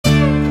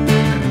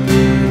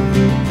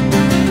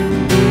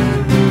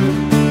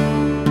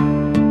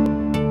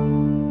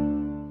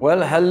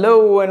Well,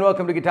 hello and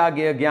welcome to Guitar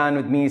Gear Gyan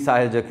with me,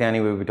 Sahil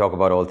Jakhani, where we talk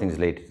about all things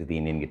related to the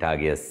Indian guitar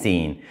gear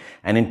scene.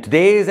 And in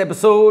today's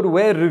episode,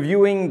 we're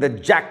reviewing the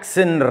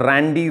Jackson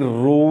Randy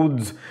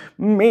Rhoads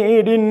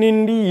Made in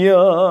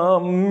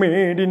India,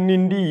 Made in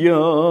India.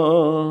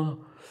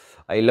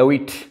 I love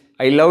it.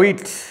 I love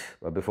it.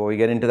 But before we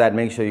get into that,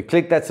 make sure you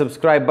click that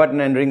subscribe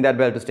button and ring that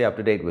bell to stay up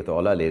to date with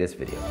all our latest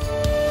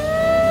videos.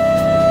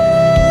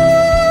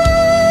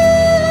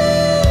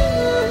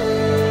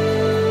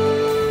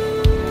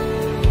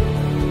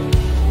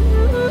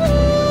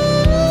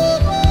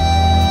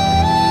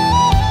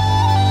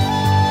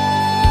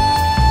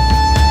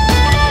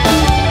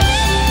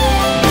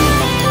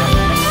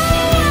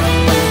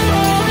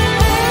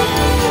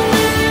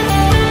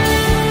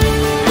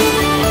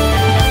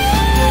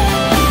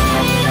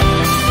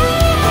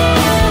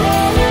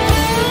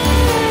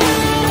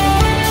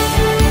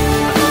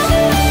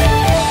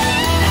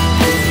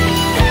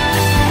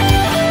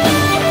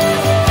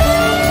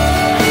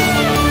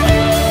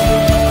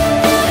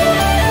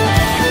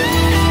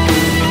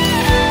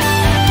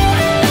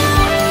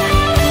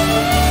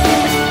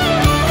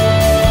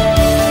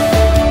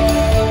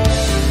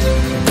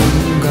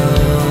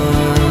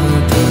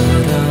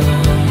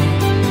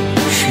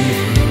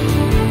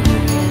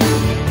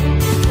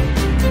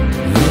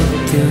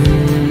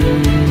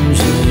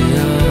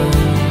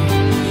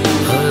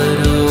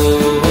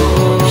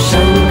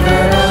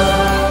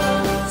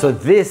 So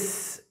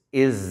this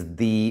is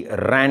the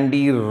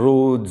Randy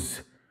Rhoads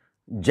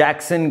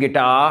Jackson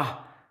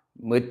guitar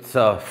with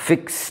a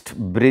fixed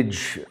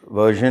bridge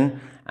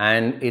version,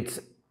 and it's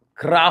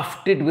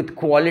crafted with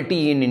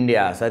quality in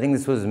India. So I think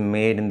this was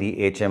made in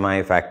the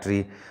HMI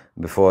factory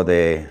before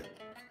they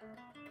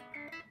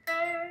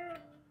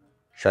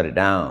shut it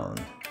down.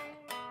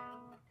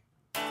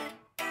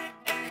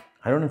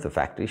 I don't know if the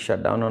factory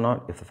shut down or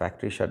not. If the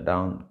factory shut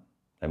down,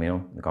 let me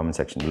know in the comment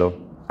section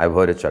below. I've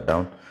heard it shut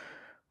down.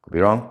 Could be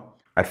wrong.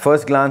 At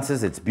first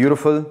glances, it's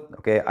beautiful.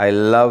 Okay, I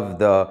love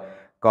the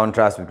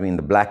contrast between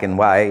the black and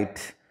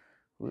white.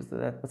 Who's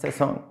that? What's that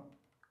song?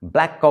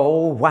 Black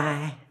or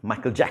white,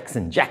 Michael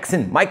Jackson.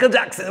 Michael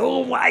Jackson.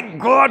 Oh my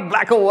God,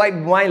 black or white.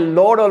 My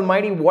Lord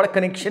Almighty, what a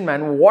connection,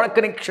 man. What a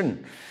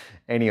connection.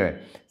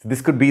 Anyway, so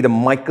this could be the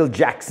Michael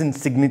Jackson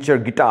signature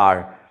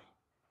guitar,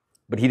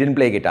 but he didn't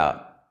play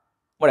guitar.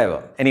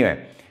 Whatever.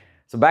 Anyway,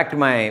 so back to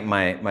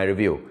my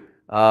review.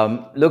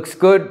 Looks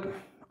good.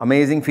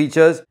 Amazing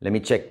features. Let me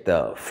check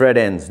the fret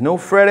ends. No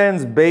fret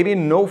ends, baby.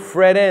 No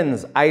fret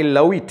ends. I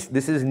love it.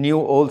 This is new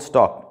old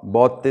stock.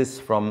 Bought this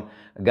from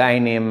a guy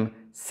named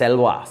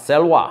Selva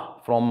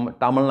from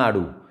Tamil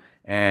Nadu.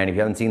 And if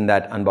you haven't seen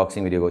that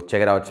unboxing video, go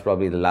check it out. It's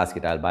probably the last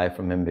guitar I'll buy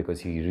from him because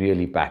he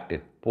really packed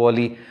it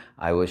poorly.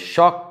 I was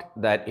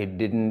shocked that it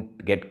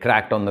didn't get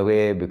cracked on the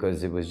way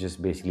because it was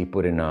just basically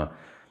put in a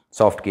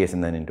soft case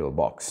and then into a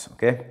box.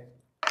 Okay.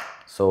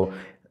 So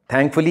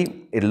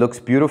thankfully, it looks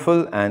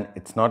beautiful and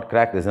it's not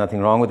cracked. There's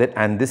nothing wrong with it.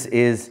 And this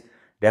is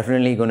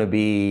definitely going to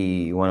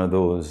be one of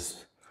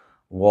those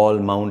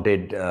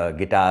wall-mounted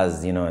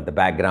guitars, you know, at the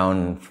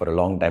background for a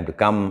long time to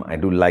come. I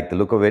do like the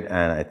look of it,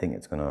 and I think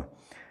it's going to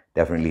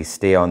definitely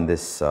stay on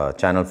this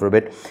channel for a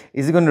bit.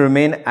 Is it going to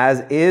remain as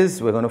is?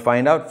 We're going to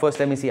find out. First,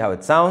 let me see how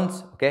it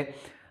sounds. Okay.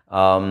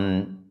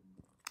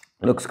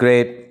 Looks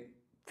great.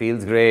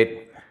 Feels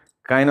great.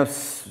 Kind of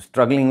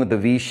struggling with the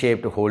V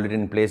shape to hold it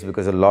in place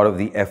because a lot of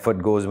the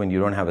effort goes when you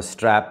don't have a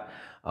strap,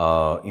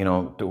 you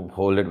know, to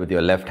hold it with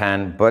your left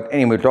hand. But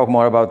anyway, we'll talk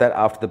more about that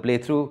after the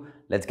playthrough.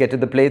 Let's get to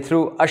the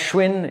playthrough.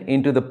 Ashwin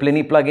into the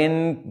Pliny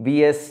plugin,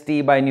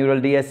 VST by Neural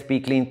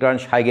DSP, clean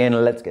crunch, high gain.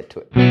 Let's get to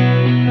it.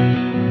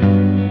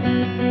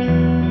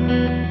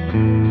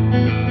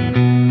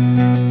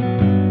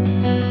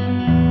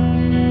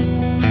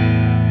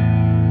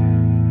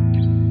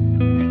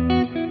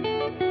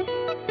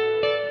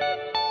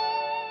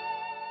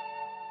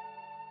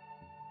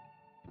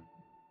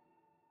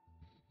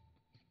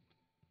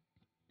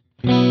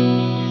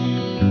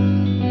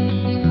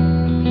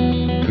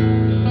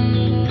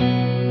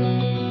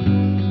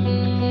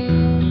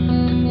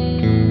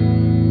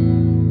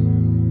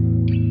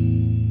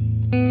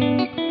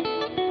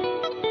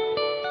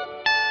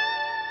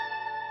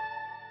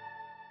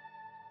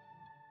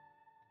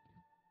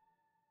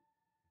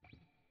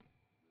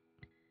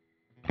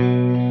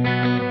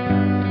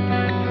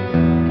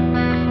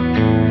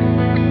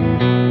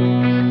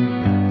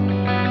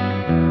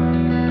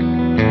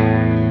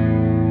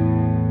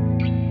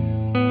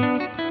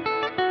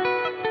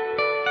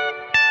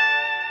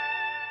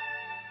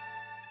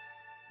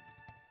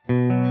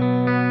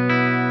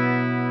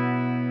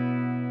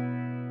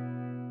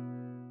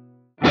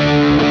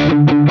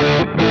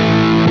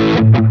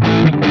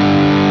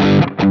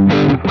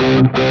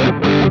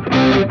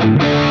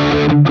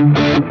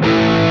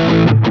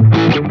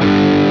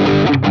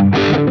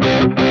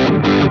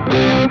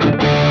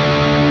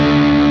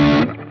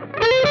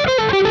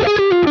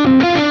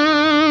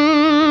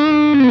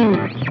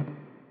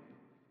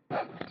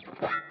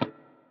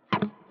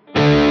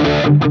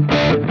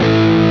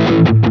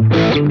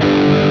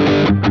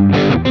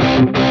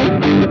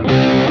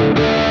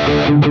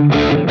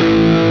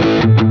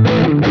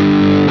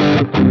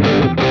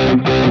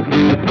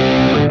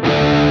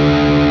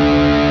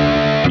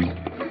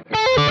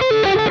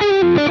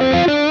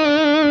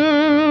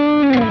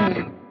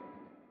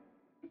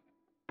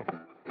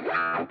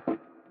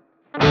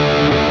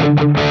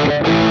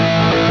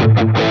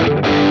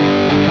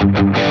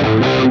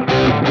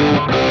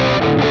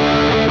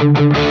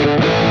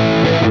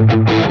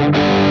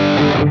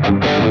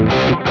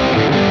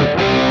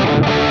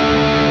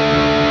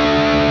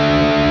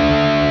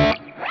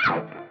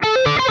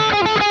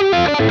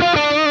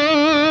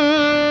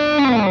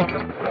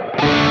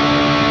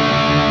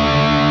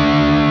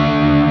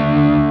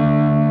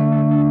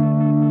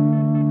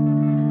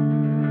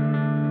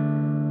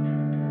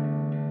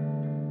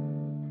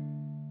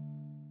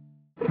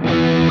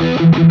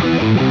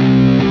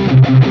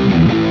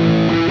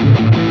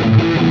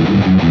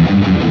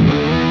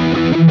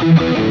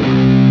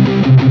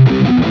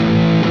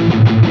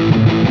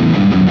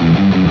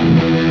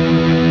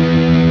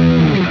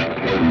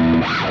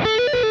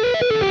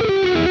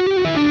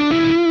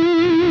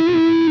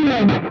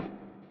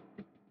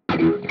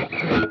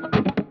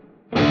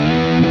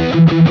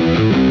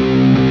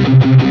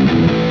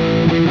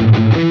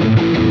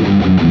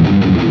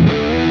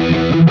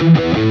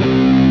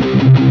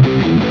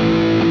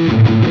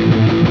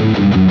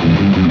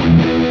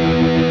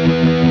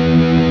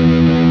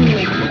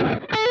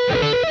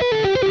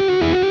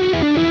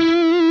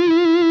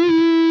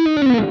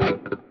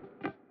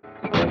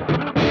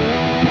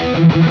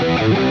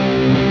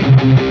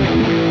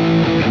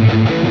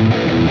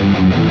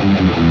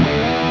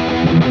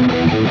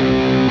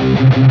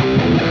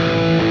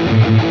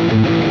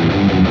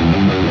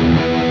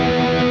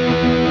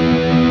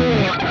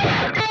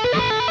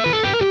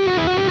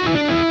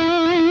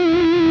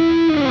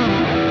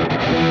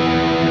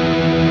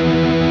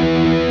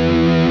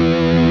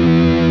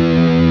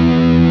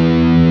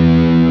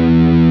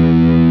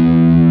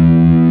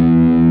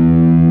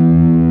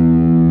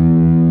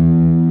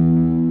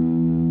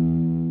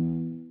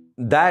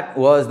 that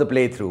was the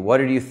playthrough. What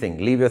did you think?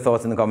 Leave your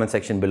thoughts in the comment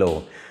section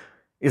below.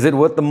 Is it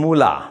worth the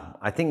moolah?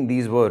 I think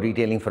these were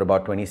retailing for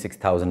about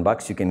 26,000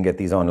 bucks. You can get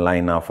these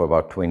online now for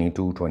about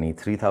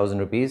 23,000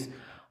 rupees.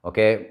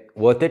 Okay,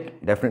 worth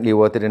it. Definitely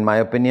worth it in my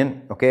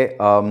opinion. Okay,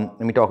 let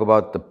me talk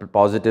about the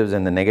positives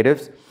and the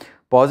negatives.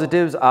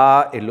 Positives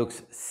are, it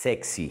looks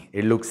sexy.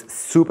 It looks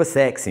super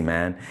sexy,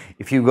 man.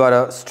 If you got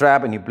a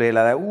strap and you play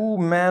like that, ooh,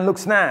 man,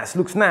 looks nice,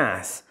 looks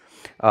nice.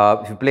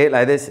 If you play it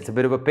like this, it's a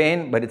bit of a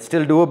pain, but it's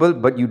still doable,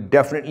 but you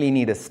definitely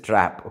need a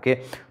strap,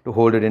 okay, to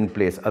hold it in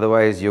place.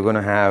 Otherwise, you're going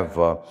to have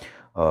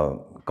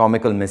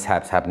comical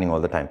mishaps happening all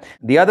the time.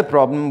 The other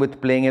problem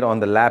with playing it on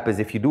the lap is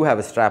if you do have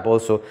a strap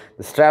also,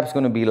 the strap's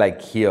going to be like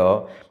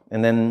here,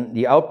 and then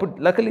the output,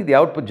 luckily the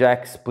output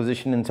jack's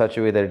positioned in such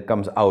a way that it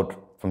comes out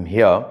from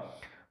here.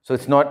 So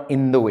it's not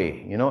in the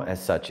way, you know,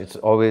 as such. It's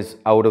always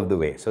out of the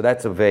way. So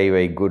that's a very,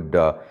 very good,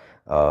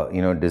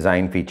 you know,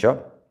 design feature,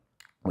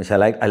 which I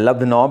like. I love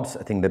the knobs.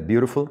 I think they're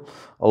beautiful.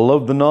 I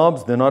love the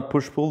knobs. They're not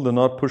push-pull. They're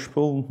not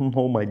push-pull.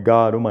 Oh my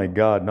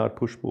God, not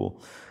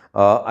push-pull.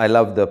 I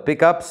love the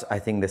pickups. I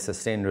think they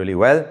sustain really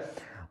well.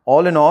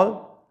 All in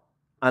all,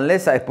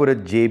 unless I put a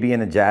JB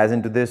and a Jazz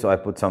into this, or I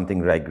put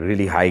something like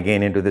really high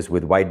gain into this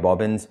with white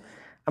bobbins,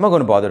 I'm not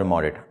going to bother to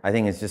mod it. I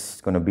think it's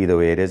just going to be the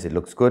way it is. It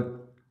looks good,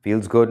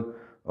 feels good,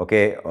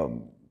 okay,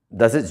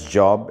 does its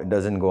job. It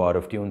doesn't go out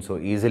of tune so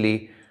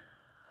easily.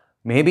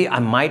 Maybe I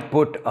might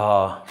put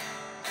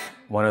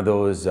one of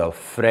those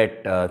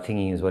fret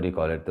thingies, what do you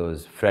call it,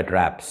 those fret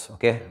wraps,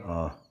 okay?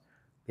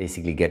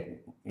 Basically get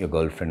your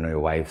girlfriend or your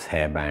wife's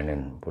hairband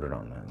and put it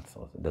on there.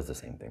 So it does the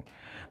same thing.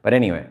 But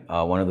anyway,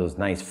 one of those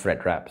nice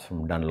fret wraps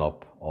from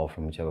Dunlop or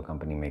from whichever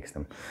company makes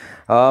them.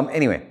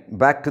 Anyway,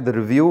 back to the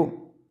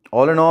review.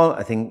 All in all,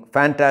 I think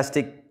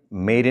fantastic.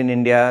 Made in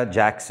India,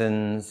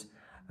 Jackson's,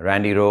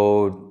 Randy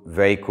Rhoads,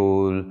 very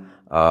cool.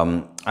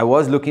 I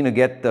was looking to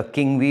get the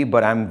King V,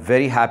 but I'm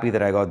very happy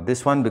that I got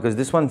this one because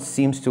this one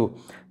seems to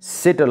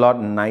sit a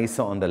lot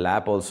nicer on the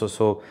lap also.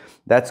 So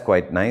that's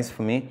quite nice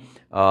for me.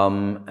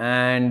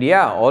 And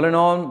yeah, all in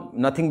all,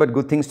 nothing but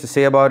good things to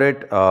say about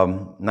it.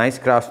 Nice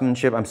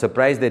craftsmanship. I'm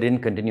surprised they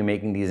didn't continue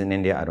making these in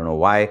India. I don't know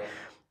why.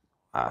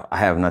 I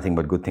have nothing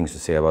but good things to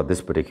say about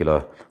this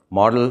particular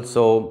model.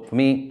 So for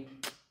me,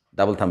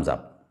 double thumbs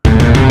up.